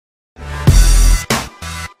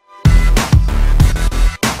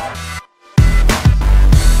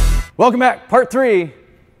Welcome back, part 3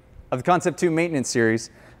 of the Concept2 maintenance series.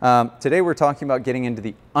 Today we're talking about getting into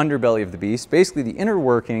the underbelly of the beast, basically the inner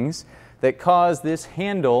workings that cause this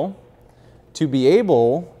handle to be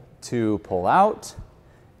able to pull out,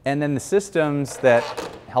 and then the systems that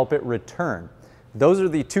help it return. Those are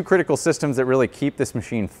the two critical systems that really keep this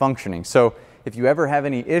machine functioning. So if you ever have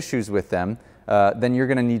any issues with them, then you're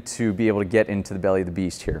going to need to be able to get into the belly of the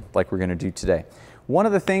beast here, like we're going to do today. One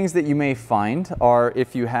of the things that you may find are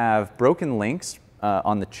if you have broken links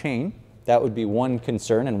on the chain, that would be one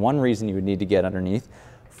concern and one reason you would need to get underneath.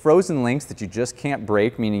 Frozen links that you just can't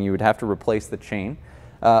break, meaning you would have to replace the chain.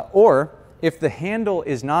 Or if the handle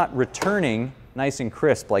is not returning nice and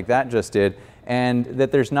crisp like that just did, and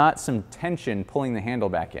that there's not some tension pulling the handle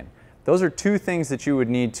back in. Those are two things that you would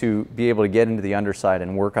need to be able to get into the underside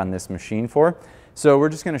and work on this machine for. So we're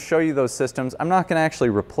just going to show you those systems. I'm not going to actually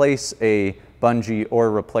replace a bungee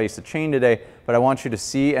or replace a chain today, but I want you to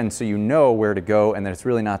see and so you know where to go and that it's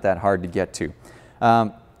really not that hard to get to.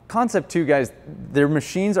 Concept2, guys, their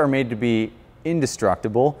machines are made to be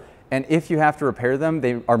indestructible, and if you have to repair them,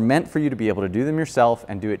 they are meant for you to be able to do them yourself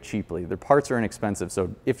and do it cheaply. Their parts are inexpensive,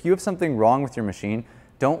 so if you have something wrong with your machine,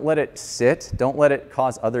 don't let it sit, don't let it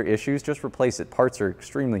cause other issues, just replace it. Parts are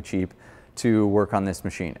extremely cheap to work on this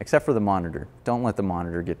machine, except for the monitor. Don't let the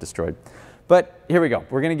monitor get destroyed. But here we go.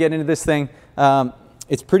 We're going to get into this thing.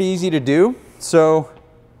 It's pretty easy to do. So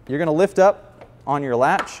you're going to lift up on your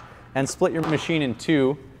latch and split your machine in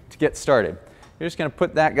two to get started. You're just going to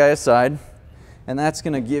put that guy aside, and that's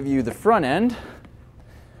going to give you the front end,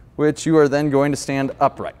 which you are then going to stand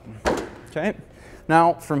upright. Okay.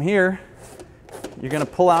 Now from here, you're going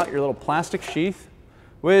to pull out your little plastic sheath,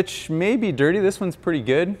 which may be dirty. This one's pretty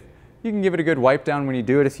good. You can give it a good wipe down when you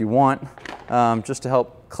do it if you want, just to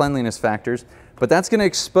help cleanliness factors. But that's going to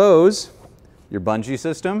expose your bungee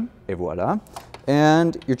system, et voila,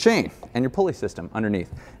 and your chain and your pulley system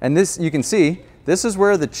underneath. And this, you can see, this is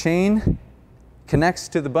where the chain connects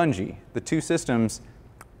to the bungee. The two systems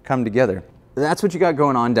come together. That's what you got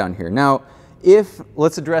going on down here. Now,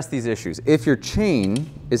 let's address these issues. If your chain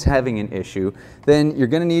is having an issue, then you're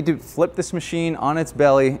going to need to flip this machine on its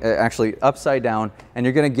belly, actually upside down, and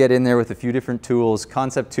you're going to get in there with a few different tools.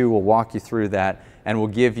 Concept2 will walk you through that and will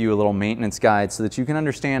give you a little maintenance guide so that you can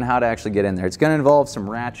understand how to actually get in there. It's going to involve some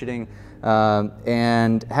ratcheting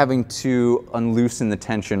and having to unloosen the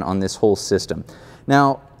tension on this whole system.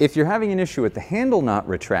 Now, if you're having an issue with the handle not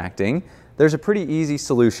retracting, there's a pretty easy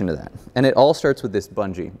solution to that, and it all starts with this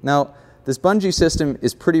bungee. Now, this bungee system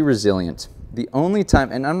is pretty resilient. The only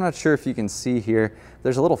time, and I'm not sure if you can see here,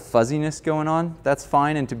 there's a little fuzziness going on. That's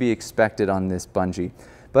fine and to be expected on this bungee.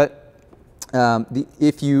 But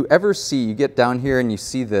if you ever see, you get down here and you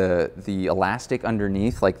see the elastic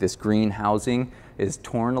underneath, like this green housing is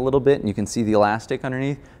torn a little bit and you can see the elastic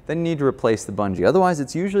underneath, then you need to replace the bungee. Otherwise,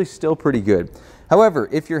 it's usually still pretty good. However,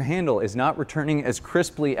 if your handle is not returning as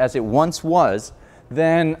crisply as it once was,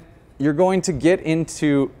 then you're going to get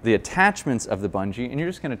into the attachments of the bungee and you're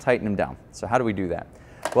just going to tighten them down. So how do we do that?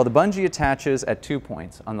 Well, the bungee attaches at 2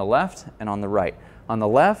 points, on the left and on the right. On the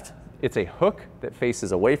left, it's a hook that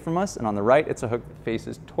faces away from us, and on the right, it's a hook that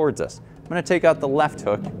faces towards us. I'm going to take out the left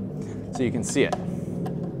hook so you can see it.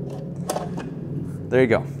 There you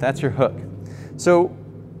go. That's your hook. So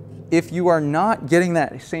if you are not getting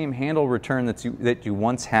that same handle return that you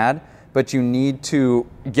once had, but you need to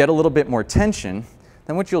get a little bit more tension,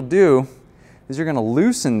 then what you'll do is you're going to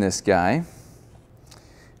loosen this guy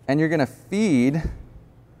and you're going to feed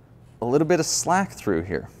a little bit of slack through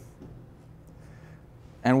here.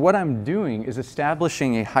 And what I'm doing is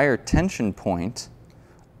establishing a higher tension point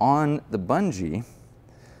on the bungee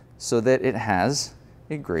so that it has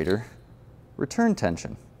a greater return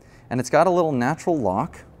tension. And it's got a little natural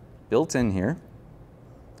lock built in here.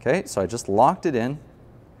 Okay, so I just locked it in,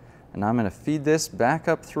 and I'm going to feed this back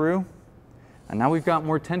up through. And now we've got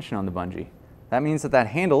more tension on the bungee. That means that that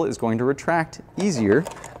handle is going to retract easier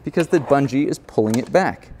because the bungee is pulling it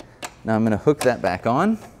back. Now I'm going to hook that back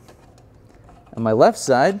on, and my left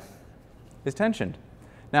side is tensioned.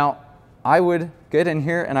 Now, I would get in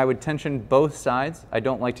here and I would tension both sides. I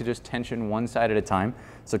don't like to just tension one side at a time.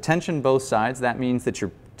 So tension both sides. That means that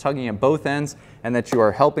you're tugging at both ends and that you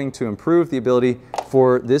are helping to improve the ability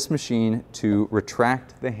for this machine to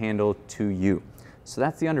retract the handle to you. So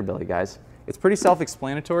that's the underbelly, guys. It's pretty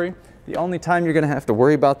self-explanatory. The only time you're going to have to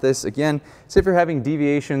worry about this, again, is if you're having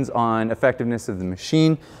deviations on effectiveness of the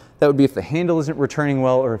machine. That would be if the handle isn't returning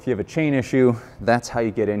well or if you have a chain issue. That's how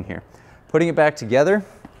you get in here. Putting it back together,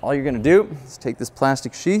 all you're going to do is take this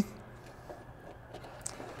plastic sheath,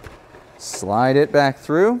 slide it back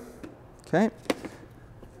through, okay,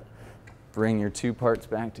 Bring your two parts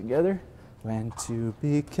back together. When to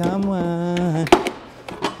become one.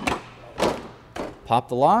 Pop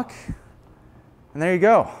the lock, and there you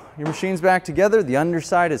go. Your machine's back together. The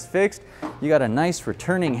underside is fixed. You got a nice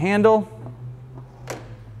returning handle,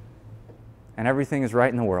 and everything is right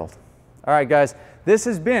in the world. All right, guys, this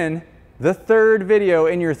has been the third video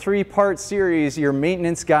in your 3-part series, your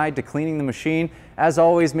maintenance guide to cleaning the machine. As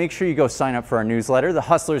always, make sure you go sign up for our newsletter, The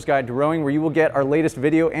Hustler's Guide to Rowing, where you will get our latest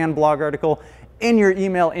video and blog article in your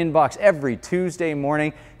email inbox every Tuesday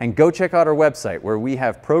morning. And go check out our website, where we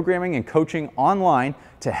have programming and coaching online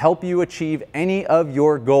to help you achieve any of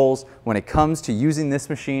your goals when it comes to using this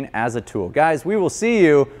machine as a tool. Guys, we will see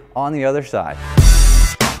you on the other side.